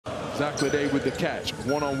Zach LeDay with the catch.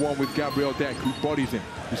 One-on-one with Gabriel Deck, who bodies him.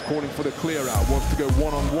 He's calling for the clear out. Wants to go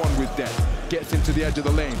one-on-one with Deck. Gets into the edge of the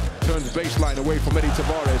lane. Turns baseline away from Eddie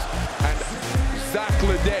Tavares. And Zach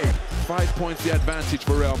LeDay, 5 points the advantage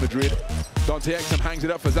for Real Madrid. Dante Exum hangs it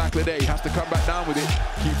up for Zach LeDay. He has to come back down with it.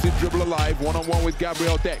 Keeps his dribble alive. One-on-one with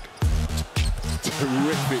Gabriel Deck.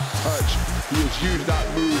 Terrific touch. He has used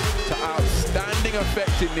that move to outstanding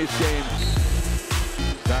effect in this game.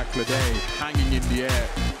 Zach LeDay hanging in the air.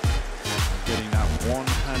 Getting that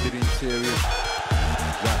one-handed interior.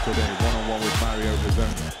 Zach LeDay one-on-one with Mario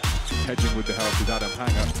Hezonja. Hedging with the help is Adam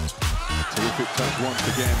Hanger. Terrific touch once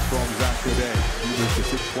again from Zach LeDay. He moves to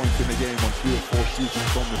 6 points in the game on 3 or 4 shooting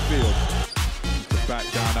from the field. To back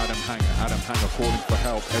down Adam Hanger. Adam Hanger calling for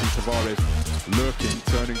help. Eddie Tavares lurking,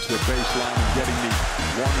 turning to the baseline and getting the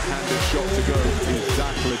one-handed shot to go is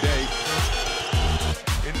Zach LeDay.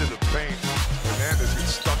 Into the paint. Hernandez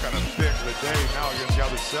gets stuck on a pick. LeDay now against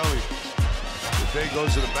Yabusele. LeDay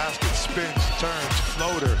goes to the basket, spins, turns,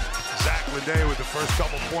 floater. Zach LeDay with the first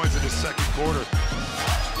couple points in the second quarter.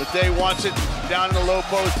 LeDay wants it down in the low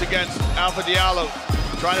post against Alpha Diallo,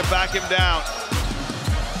 trying to back him down.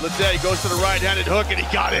 LeDay goes to the right-handed hook and he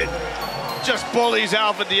got it. Just bullies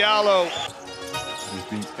Alpha Diallo. He's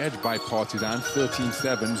being edged by Partizan,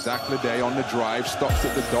 13-7. Zach LeDay on the drive, stops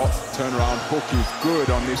at the dots, turnaround hook is good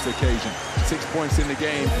on this occasion. 6 points in the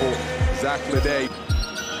game for Zach LeDay.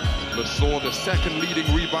 LeSor, the second leading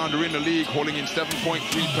rebounder in the league, hauling in 7.3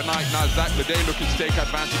 per night. Now Zach LeDay looking to take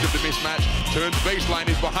advantage of the mismatch. Turns baseline,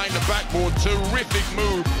 is behind the backboard. Terrific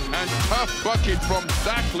move and tough bucket from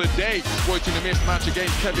Zach LeDay, exploiting the mismatch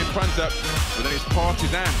against Kevin Pranzak. But then it's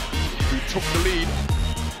Partizan who took the lead.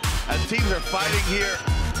 And teams are fighting here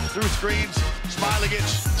through screens. Smailagic,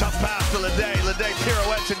 tough pass to LeDay. LeDay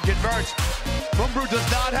pirouettes and converts. Bumbru does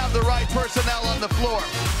not have the right personnel on the floor.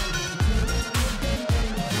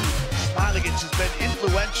 Smailagic has been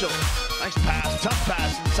influential. Nice pass, tough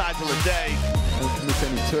pass inside to LeDay. Don't commit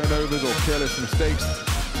any turnovers or careless mistakes.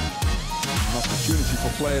 An opportunity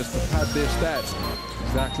for players to pad their stats.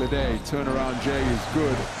 Zach LeDay, turnaround J is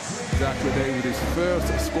good. Zach LeDay with his first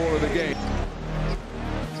score of the game.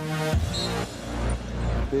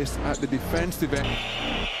 This at the defensive end.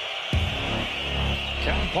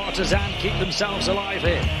 Can Partizan keep themselves alive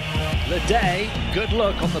here? LeDay, good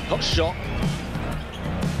look on the post shot.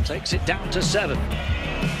 Takes it down to 7.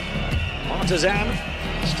 Partizan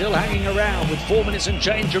still hanging around with 4 minutes and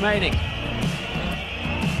change remaining.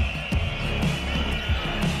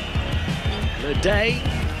 LeDay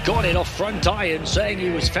got it off front iron, saying he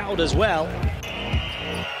was fouled as well.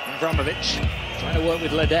 Obradovic trying to work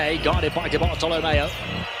with LeDay, guarded by Bartolomeo.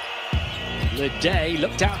 LeDay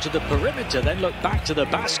looked out to the perimeter, then looked back to the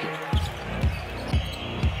basket.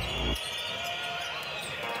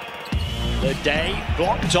 LeDay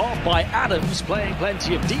blocked off by Adams, playing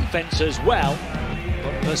plenty of defense as well,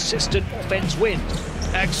 but persistent offense wins.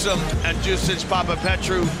 Exum and Jusic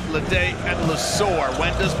Papapetrou, LeDay and LeSor.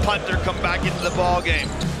 When does Punter come back into the ball game?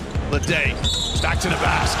 LeDay back to the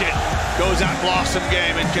basket, goes out Blossom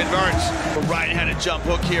game and converts. A right-handed jump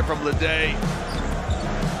hook here from LeDay.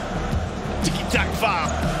 Tiki-tack foul.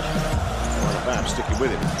 Bam sticking with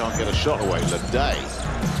him, can't get a shot away. LeDay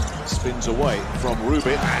spins away from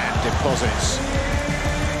Rubin and deposits.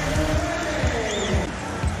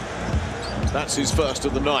 That's his first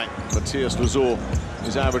of the night. Matthias LeSor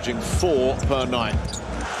is averaging 4 per night.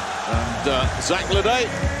 And Zach LeDay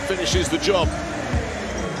finishes the job.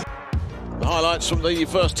 The highlights from the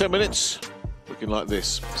first 10 minutes, looking like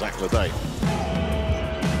this. Zach LeDay.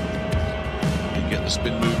 He can get the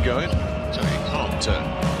spin move going, so he can't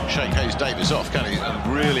shake Hayes Davis off, can he?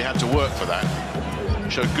 And really had to work for that.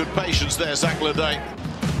 Showed good patience there, Zach LeDay.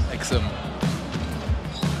 Exum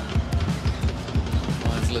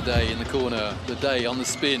finds LeDay in the corner. LeDay on the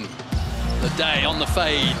spin. LeDay on the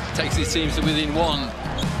fade. Takes his teams to within 1.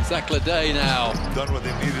 Zach LeDay now. Done what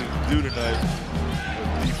they needed to do tonight.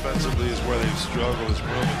 But defensively is where they've struggled as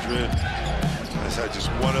Real Madrid. Has had just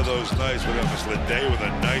one of those nights where it was LeDay with a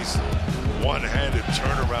nice one-handed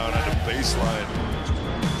turnaround on the baseline.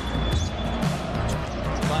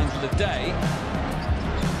 Finds LeDay.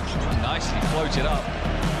 Nicely floated up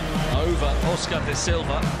over Oscar de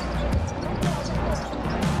Silva.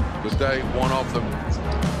 LeDay, one of them.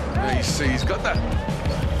 There you see, he's got that,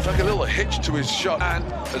 it's like a little hitch to his shot. And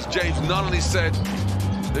as James Nunnally said,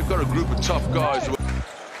 they've got a group of tough guys.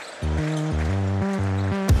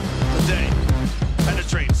 LeDay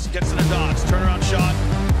penetrates, gets to the dots, turnaround shot.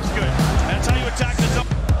 It's good. That's how you attack the zone.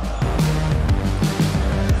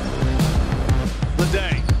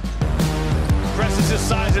 LeDay presses his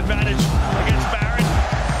size advantage against Barrett.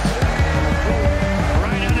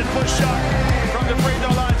 Right-handed push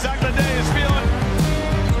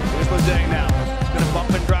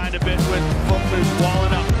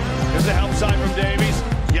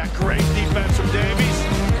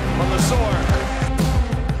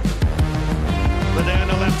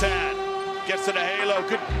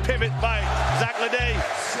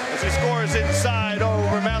LeDay as he scores inside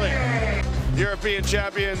over Melli. European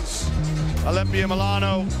champions, Olimpia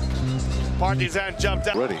Milano. Partizan jumped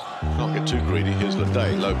out. Ready. Can't get too greedy. Here's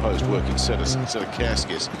LeDay, low post working set of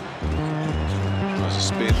Kaskis. Tries a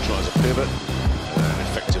spin, tries a pivot, and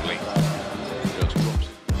effectively